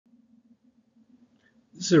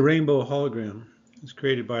This is a rainbow hologram. It's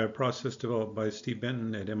created by a process developed by Steve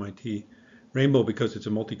Benton at MIT. Rainbow because it's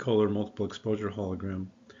a multicolor, multiple exposure hologram.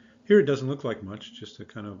 Here it doesn't look like much, just a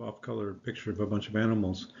kind of off-color picture of a bunch of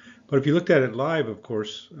animals. But if you looked at it live, of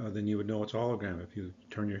course, then you would know it's a hologram. If you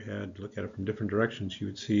turn your head, look at it from different directions, you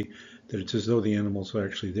would see that it's as though the animals are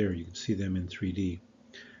actually there. You can see them in 3D.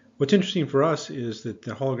 What's interesting for us is that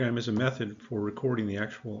the hologram is a method for recording the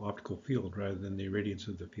actual optical field rather than the irradiance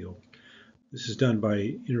of the field. This is done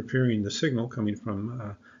by interfering the signal coming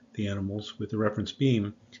from the animals with the reference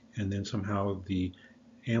beam, and then somehow the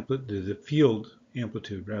field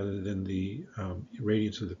amplitude rather than the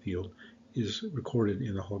irradiance of the field is recorded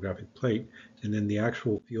in the holographic plate, and then the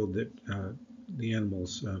actual field that the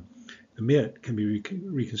animals emit can be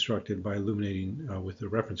reconstructed by illuminating with the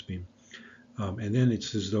reference beam. And then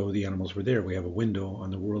it's as though the animals were there. We have a window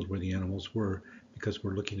on the world where the animals were because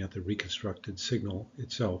we're looking at the reconstructed signal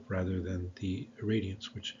itself rather than the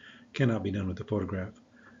irradiance, which cannot be done with the photograph.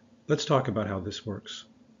 Let's talk about how this works.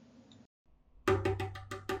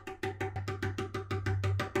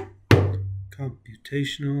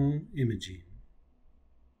 Computational imaging.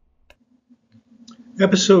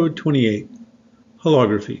 Episode 28,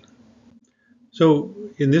 Holography. So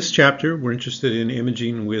in this chapter, we're interested in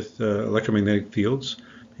imaging with electromagnetic fields.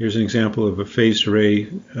 Here's an example of a phased array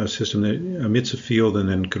system that emits a field and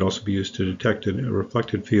then could also be used to detect a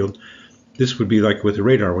reflected field. This would be like with a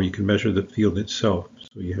radar, where you can measure the field itself.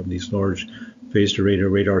 So you have these large phased array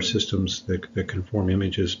radar systems that can form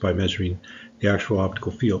images by measuring the actual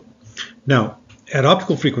optical field. Now, at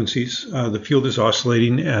optical frequencies, the field is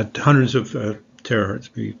oscillating at hundreds of terahertz,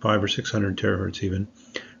 maybe 500 or 600 terahertz even.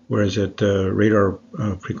 Whereas at radar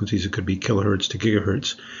frequencies, it could be kilohertz to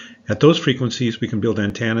gigahertz. At those frequencies, we can build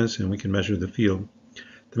antennas and we can measure the field.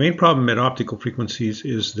 The main problem at optical frequencies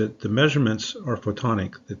is that the measurements are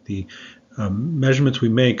photonic, that the measurements we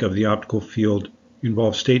make of the optical field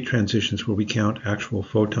involve state transitions where we count actual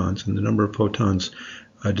photons, and the number of photons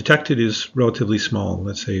detected is relatively small,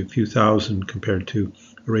 let's say a few thousand compared to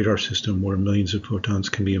a radar system where millions of photons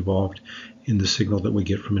can be involved in the signal that we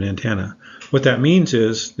get from an antenna. What that means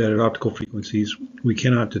is that at optical frequencies, we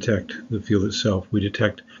cannot detect the field itself. We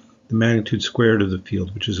detect the magnitude squared of the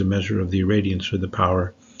field, which is a measure of the irradiance or the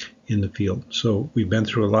power in the field. So we've been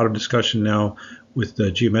through a lot of discussion now with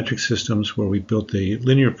the geometric systems where we built a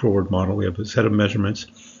linear forward model. We have a set of measurements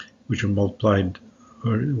which are multiplied,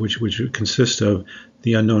 or which consist of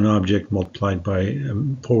the unknown object multiplied by a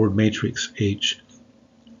forward matrix H,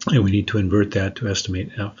 and we need to invert that to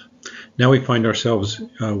estimate F. Now we find ourselves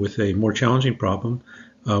with a more challenging problem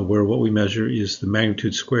where what we measure is the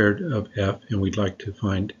magnitude squared of F, and we'd like to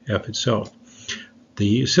find F itself.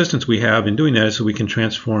 The assistance we have in doing that is that we can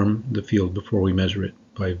transform the field before we measure it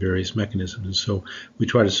by various mechanisms. And so we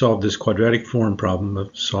try to solve this quadratic form problem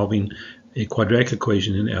of solving a quadratic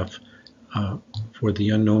equation in F for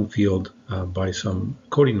the unknown field by some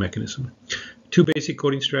coding mechanism. Two basic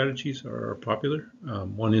coding strategies are popular.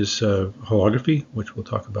 One is holography, which we'll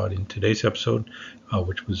talk about in today's episode,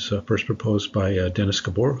 which was first proposed by Dennis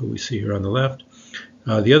Gabor, who we see here on the left.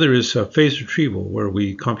 The other is phase retrieval, where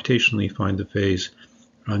we computationally find the phase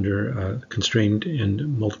under constrained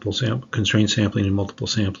sampling and multiple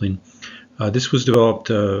sampling. This was developed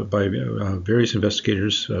by various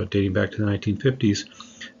investigators dating back to the 1950s,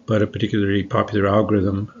 but a particularly popular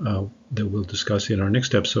algorithm that we'll discuss in our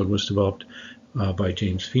next episode was developed by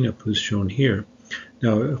James Feenup, who's shown here.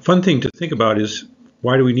 Now, a fun thing to think about is,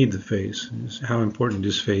 why do we need the phase? How important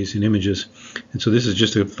is phase in images? And so this is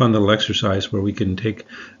just a fun little exercise where we can take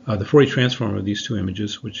the Fourier transform of these two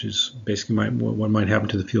images, which is basically what might happen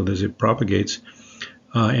to the field as it propagates,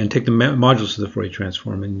 and take the modulus of the Fourier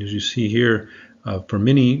transform. And as you see here, for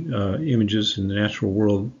many images in the natural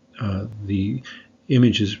world, the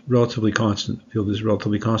image is relatively constant. The field is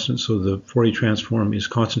relatively constant, so the Fourier transform is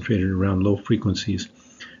concentrated around low frequencies.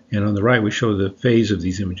 And on the right, we show the phase of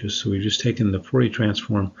these images. So we've just taken the Fourier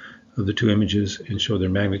transform of the two images and show their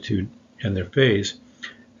magnitude and their phase.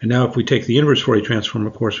 And now if we take the inverse Fourier transform,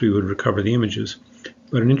 of course, we would recover the images.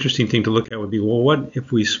 But an interesting thing to look at would be, well, what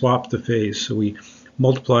if we swap the phase? So we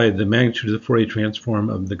multiply the magnitude of the Fourier transform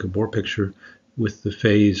of the Gabor picture with the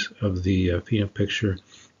phase of the Feenup picture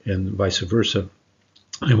and vice versa.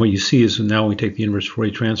 And what you see is now we take the inverse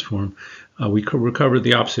Fourier transform, we recover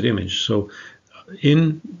the opposite image. So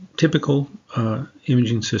in typical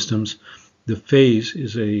imaging systems, the phase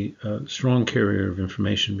is a strong carrier of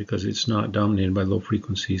information because it's not dominated by low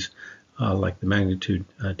frequencies like the magnitude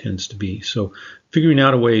tends to be. So figuring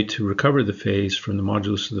out a way to recover the phase from the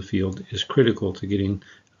modulus of the field is critical to getting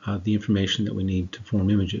the information that we need to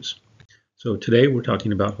form images. So today we're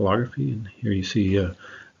talking about holography, and here you see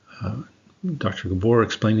Dr. Gabor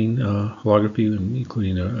explaining holography,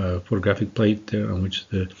 including a photographic plate on which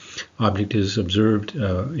the object is observed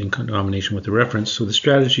in combination with the reference. So the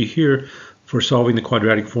strategy here for solving the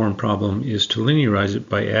quadratic form problem is to linearize it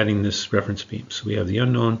by adding this reference beam. So we have the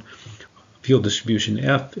unknown field distribution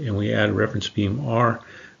F, and we add a reference beam R.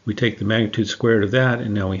 We take the magnitude squared of that,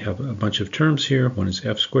 and now we have a bunch of terms here. One is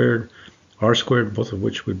F squared, R squared, both of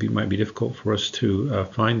which might be difficult for us to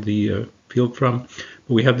find the field from.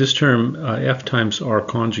 But we have this term F times R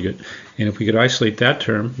conjugate, and if we could isolate that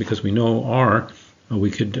term, because we know R, we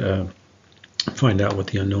could find out what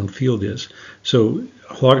the unknown field is. So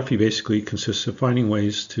holography basically consists of finding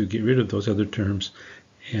ways to get rid of those other terms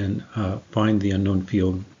and find the unknown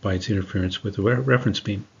field by its interference with the reference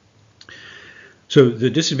beam. So the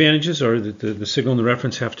disadvantages are that the signal and the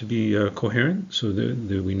reference have to be coherent, so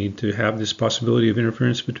we need to have this possibility of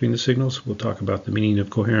interference between the signals. We'll talk about the meaning of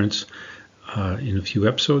coherence in a few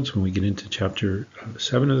episodes when we get into chapter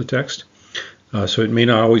 7 of the text. So it may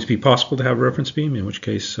not always be possible to have a reference beam, in which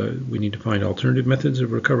case we need to find alternative methods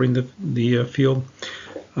of recovering the field.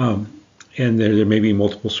 And there may be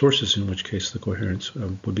multiple sources, in which case the coherence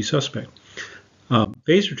would be suspect.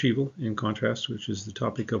 Phase retrieval, in contrast, which is the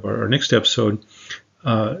topic of our next episode,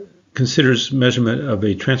 considers measurement of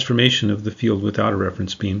a transformation of the field without a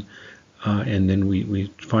reference beam, and then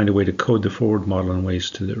we find a way to code the forward model in ways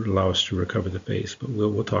to allow us to recover the phase. But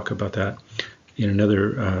we'll talk about that in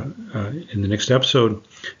the next episode.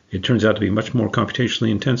 It turns out to be much more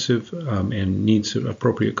computationally intensive and needs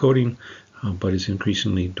appropriate coding, but is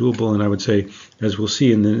increasingly doable. And I would say, as we'll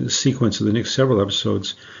see in the sequence of the next several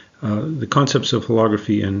episodes, the concepts of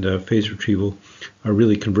holography and phase retrieval are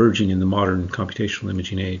really converging in the modern computational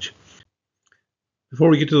imaging age. Before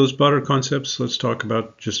we get to those broader concepts, let's talk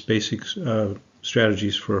about just basic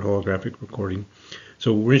strategies for holographic recording.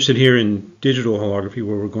 So we're interested here in digital holography,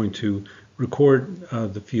 where we're going to record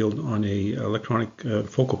the field on a electronic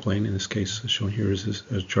focal plane. In this case, shown here is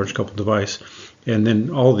a charge coupled device, and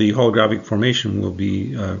then all the holographic formation will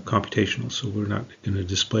be computational. So we're not going to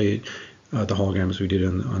display the holograms we did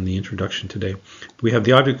on the introduction today. We have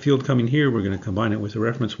the object field coming here. We're going to combine it with a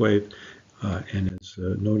reference wave, and as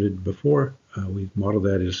noted before, we've modeled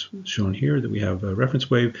that as shown here, that we have a reference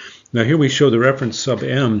wave. Now here we show the reference sub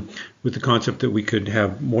m with the concept that we could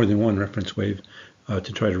have more than one reference wave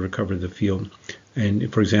to try to recover the field.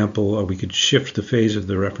 And for example, we could shift the phase of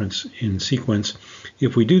the reference in sequence.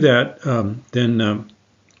 If we do that, then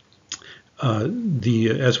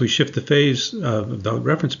as we shift the phase of the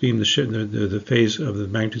reference beam, the phase of the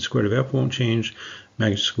magnitude squared of F won't change,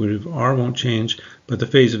 magnitude squared of R won't change, but the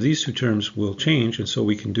phase of these two terms will change, and so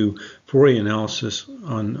we can do Fourier analysis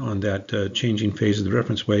on that changing phase of the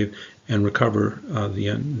reference wave and recover the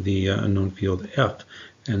unknown field F.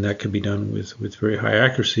 And that can be done with very high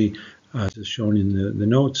accuracy, as is shown in the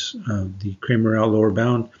notes. The Cramer-Rao lower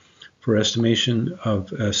bound for estimation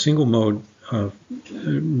of a single mode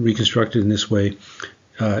reconstructed in this way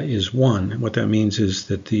is 1. And what that means is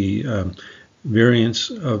that the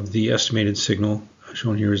variance of the estimated signal,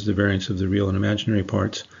 shown here is the variance of the real and imaginary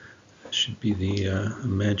parts, should be the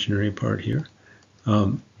imaginary part here,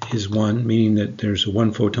 is 1, meaning that there's a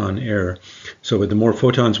 1 photon error. So the more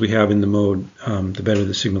photons we have in the mode, the better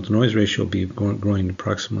the signal to noise ratio will be, growing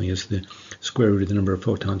approximately as the square root of the number of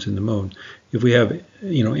photons in the mode. If we have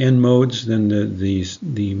n modes, then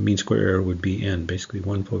the mean square error would be n, basically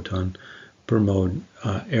 1 photon per mode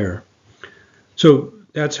error. So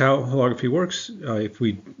that's how holography works. If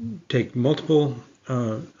we take multiple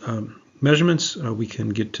measurements, we can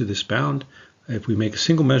get to this bound. If we make a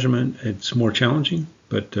single measurement, it's more challenging,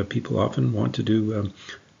 but people often want to do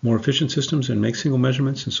more efficient systems and make single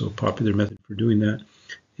measurements, and so a popular method for doing that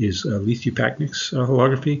is Lithiopacnic's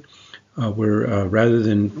holography, where rather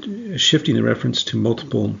than shifting the reference to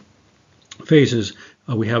multiple phases,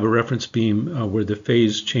 we have a reference beam where the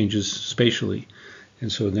phase changes spatially.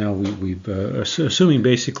 And so now we've assuming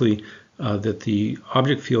basically that the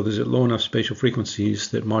object field is at low enough spatial frequencies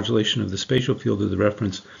that modulation of the spatial field of the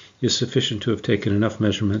reference is sufficient to have taken enough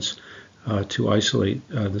measurements to isolate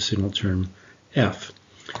the signal term F.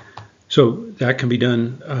 So that can be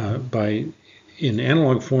done in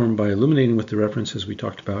analog form by illuminating with the reference, as we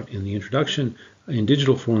talked about in the introduction. In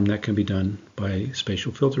digital form, that can be done by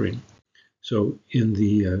spatial filtering. So in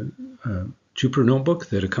the Jupyter notebook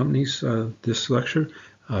that accompanies this lecture,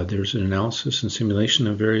 there's an analysis and simulation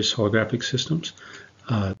of various holographic systems.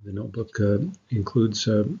 The notebook includes,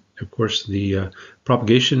 of course, the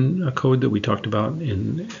propagation code that we talked about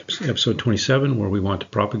in episode 27, where we want to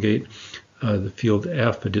propagate the field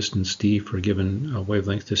f, a distance d for a given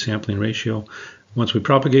wavelength to sampling ratio. Once we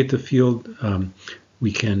propagate the field,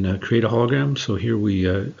 we can create a hologram. So here we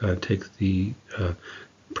take the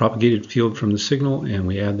propagated field from the signal and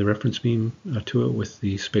we add the reference beam to it with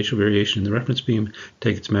the spatial variation in the reference beam,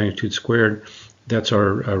 take its magnitude squared. That's our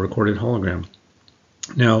recorded hologram.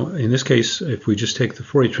 Now, in this case, if we just take the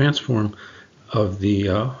Fourier transform of the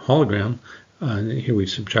hologram, here we've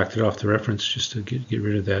subtracted off the reference just to get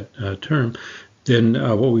rid of that term, then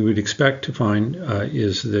what we would expect to find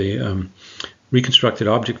is the reconstructed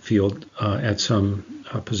object field at some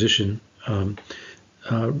position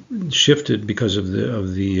shifted because of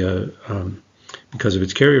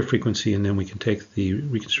its carrier frequency, and then we can take the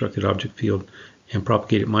reconstructed object field and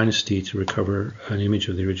propagate it minus d to recover an image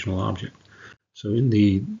of the original object. So in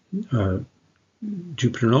the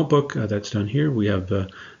Jupyter Notebook that's done here, we have the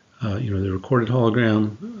recorded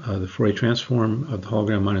hologram, the Fourier transform of the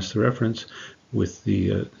hologram minus the reference with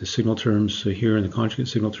the signal terms here and the conjugate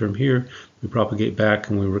signal term here. We propagate back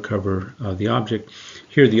and we recover the object.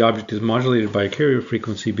 Here the object is modulated by a carrier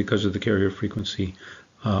frequency because of the carrier frequency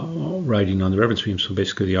riding on the reference beam. So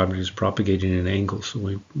basically the object is propagating at an angle. So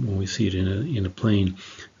when we see it in a plane,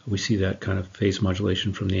 we see that kind of phase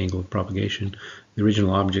modulation from the angle of propagation. The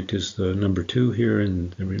original object is the number 2 here,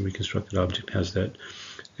 and the reconstructed object has that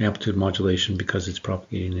amplitude modulation because it's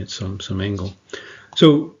propagating at some angle.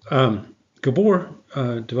 So Gabor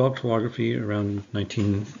developed holography around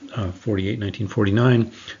 1948,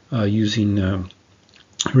 1949, using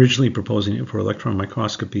originally proposing it for electron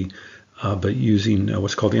microscopy, but using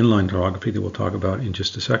what's called inline holography that we'll talk about in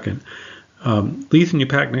just a second. Leith and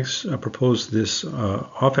Upakniks proposed this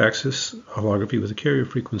off-axis holography with a carrier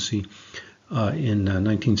frequency in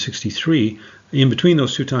 1963. In between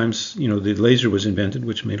those two times, the laser was invented,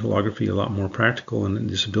 which made holography a lot more practical, and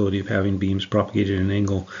this ability of having beams propagated at an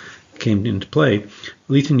angle came into play.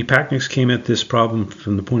 Leith and Upakniks came at this problem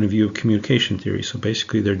from the point of view of communication theory. So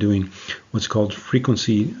basically they're doing what's called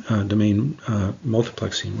frequency domain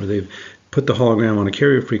multiplexing, where they've put the hologram on a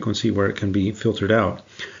carrier frequency where it can be filtered out.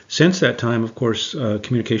 Since that time, of course,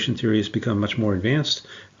 communication theory has become much more advanced.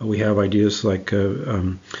 We have ideas like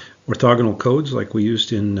orthogonal codes, like we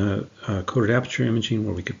used in coded aperture imaging,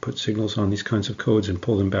 where we could put signals on these kinds of codes and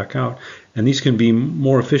pull them back out. And these can be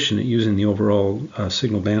more efficient at using the overall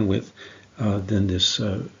signal bandwidth than this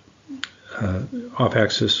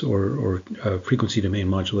off-axis or frequency domain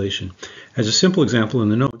modulation. As a simple example in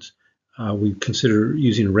the notes, we consider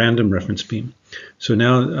using a random reference beam. So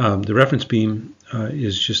now the reference beam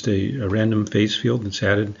is just a random phase field that's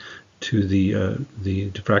added to the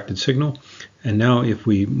diffracted signal. And now if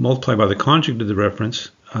we multiply by the conjugate of the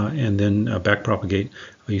reference and then backpropagate,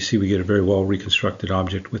 you see we get a very well reconstructed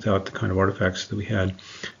object without the kind of artifacts that we had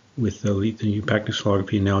with the Leith and Upakniks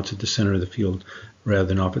holography. Now it's at the center of the field rather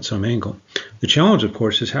than off at some angle. The challenge, of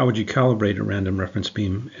course, is how would you calibrate a random reference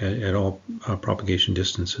beam at all propagation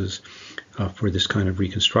distances for this kind of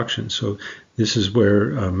reconstruction. So this is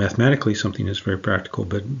where mathematically something is very practical,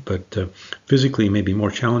 but physically may be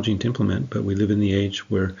more challenging to implement. But we live in the age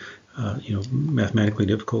where mathematically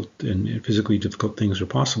difficult and physically difficult things are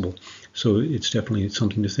possible. So it's definitely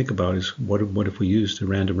something to think about, is what if we used a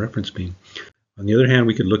random reference beam. On the other hand,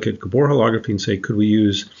 we could look at Gabor holography and say, could we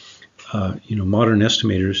use modern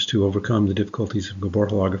estimators to overcome the difficulties of Gabor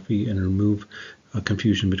holography and remove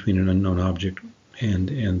confusion between an unknown object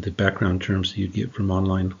and the background terms that you'd get from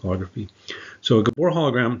online holography. So a Gabor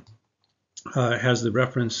hologram has the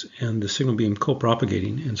reference and the signal beam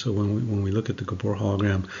co-propagating, and so when we look at the Gabor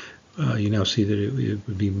hologram, you now see that it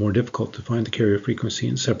would be more difficult to find the carrier frequency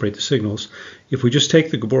and separate the signals. If we just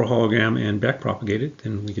take the Gabor hologram and backpropagate it,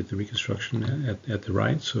 then we get the reconstruction at the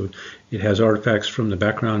right. So it has artifacts from the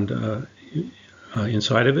background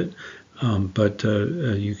inside of it, but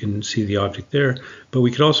you can see the object there. But we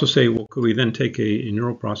could also say, well, could we then take a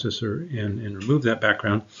neural processor and remove that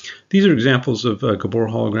background? These are examples of Gabor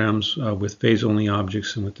holograms with phase-only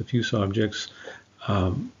objects and with diffuse objects.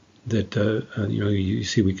 You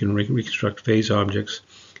see we can reconstruct phase objects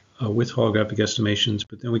with holographic estimations,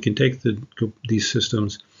 but then we can take these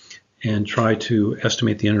systems and try to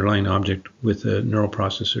estimate the underlying object with a neural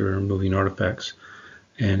processor removing artifacts,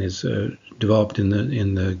 and is developed in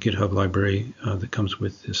the GitHub library that comes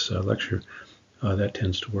with this lecture. That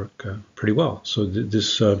tends to work pretty well. So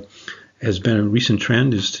this has been a recent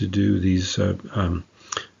trend, is to do these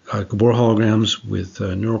Gabor holograms with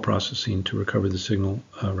neural processing to recover the signal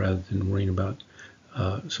rather than worrying about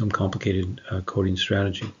some complicated coding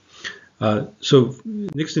strategy. So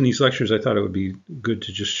next in these lectures, I thought it would be good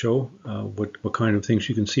to just show what kind of things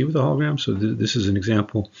you can see with a hologram. So this is an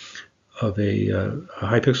example of a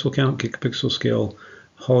high pixel count, gigapixel scale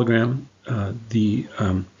hologram. The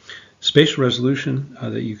spatial resolution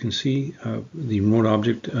that you can see, the remote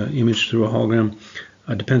object image through a hologram,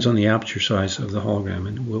 depends on the aperture size of the hologram,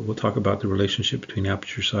 and we'll talk about the relationship between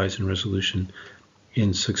aperture size and resolution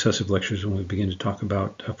in successive lectures when we begin to talk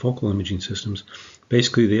about focal imaging systems.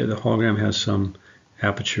 Basically, the hologram has some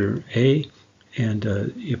aperture A, and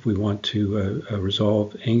if we want to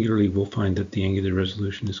resolve angularly, we'll find that the angular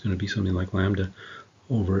resolution is going to be something like lambda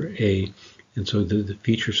over A. And so the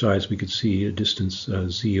feature size, we could see a distance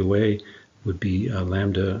z away would be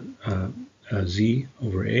lambda z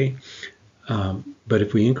over A. But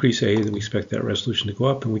if we increase A, then we expect that resolution to go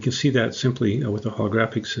up, and we can see that simply with a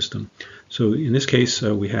holographic system. So in this case,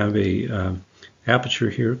 we have a aperture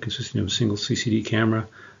here consisting of a single CCD camera,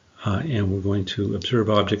 and we're going to observe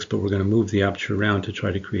objects, but we're going to move the aperture around to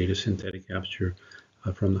try to create a synthetic aperture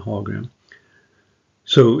from the hologram.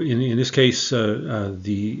 So in this case,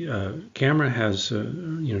 the camera has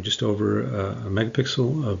just over a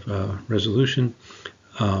megapixel of resolution,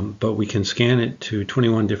 but we can scan it to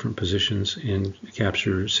 21 different positions and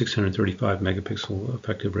capture 635 megapixel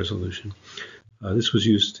effective resolution. This was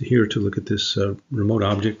used here to look at this remote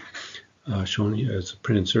object shown as a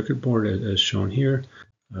printed circuit board, as shown here.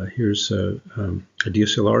 Here's a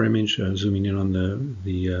DSLR image zooming in on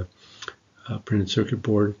the printed circuit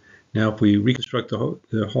board. Now, if we reconstruct the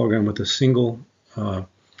hologram with a single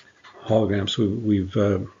hologram, so we've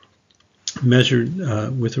measured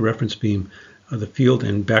with a reference beam the field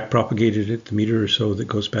and backpropagated it the meter or so that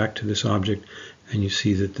goes back to this object, and you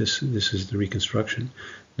see that this is the reconstruction.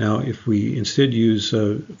 Now, if we instead use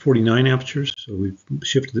 49 apertures, so we've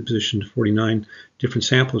shifted the position to 49 different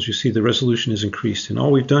samples, you see the resolution is increased. And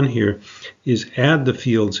all we've done here is add the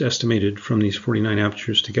fields estimated from these 49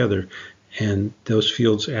 apertures together, and those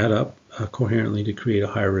fields add up coherently to create a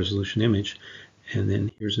higher resolution image. And then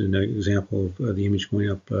here's an example of the image going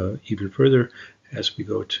up even further as we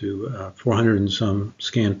go to 400 and some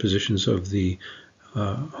scanned positions of the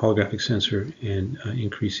holographic sensor and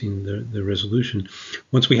increasing the resolution.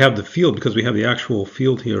 Once we have the field, because we have the actual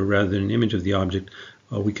field here rather than an image of the object,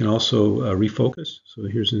 we can also refocus. So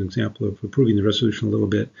here's an example of improving the resolution a little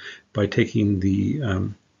bit by taking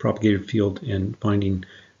the propagated field and finding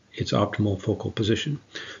its optimal focal position.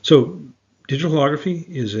 So digital holography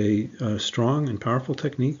is a strong and powerful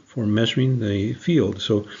technique for measuring the field.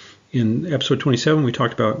 So in episode 27, we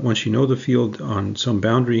talked about once you know the field on some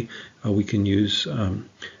boundary, we can use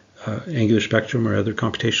angular spectrum or other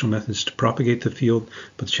computational methods to propagate the field.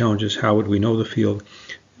 But the challenge is, how would we know the field?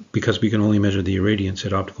 Because we can only measure the irradiance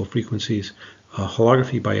at optical frequencies.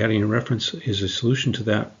 Holography, by adding a reference, is a solution to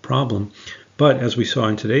that problem. But as we saw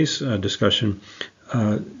in today's discussion,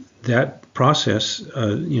 that process,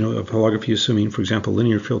 of holography, assuming, for example,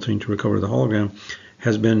 linear filtering to recover the hologram,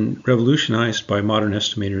 has been revolutionized by modern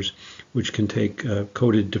estimators, which can take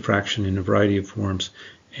coded diffraction in a variety of forms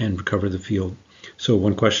and recover the field. So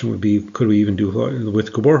one question would be, could we even do,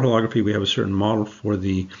 with Gabor holography, we have a certain model for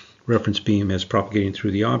the reference beam as propagating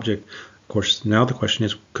through the object. Of course, now the question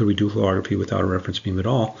is, could we do holography without a reference beam at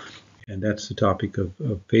all? And that's the topic of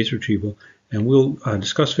phase retrieval. And we'll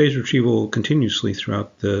discuss phase retrieval continuously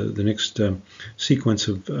throughout the next sequence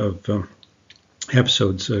of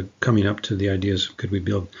episodes coming up to the ideas, could we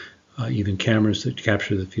build even cameras that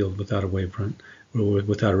capture the field without a wavefront or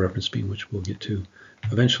without a reference beam, which we'll get to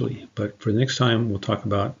eventually. But for the next time, we'll talk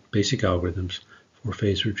about basic algorithms for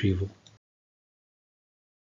phase retrieval.